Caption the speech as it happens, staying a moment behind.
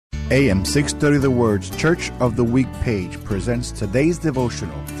AM 630 The Word's Church of the Week page presents today's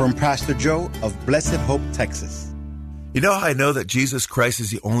devotional from Pastor Joe of Blessed Hope, Texas. You know how I know that Jesus Christ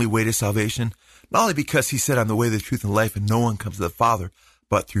is the only way to salvation? Not only because he said, I'm the way, the truth, and life, and no one comes to the Father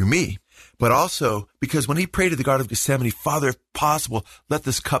but through me, but also because when he prayed to the Garden of Gethsemane, Father, if possible, let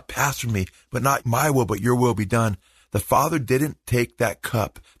this cup pass from me, but not my will, but your will be done. The Father didn't take that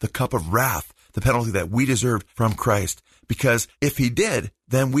cup, the cup of wrath, the penalty that we deserved from Christ, because if he did,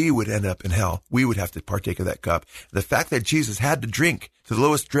 then we would end up in hell. We would have to partake of that cup. The fact that Jesus had to drink to the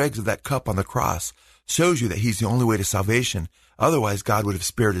lowest dregs of that cup on the cross shows you that he's the only way to salvation. Otherwise, God would have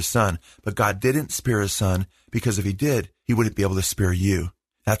spared his son. But God didn't spare his son, because if he did, he wouldn't be able to spare you.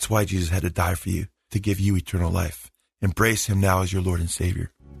 That's why Jesus had to die for you, to give you eternal life. Embrace him now as your Lord and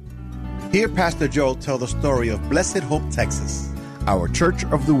Savior. Hear Pastor Joe tell the story of Blessed Hope, Texas. Our Church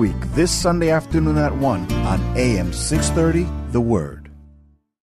of the Week, this Sunday afternoon at 1 on AM 630, The Word.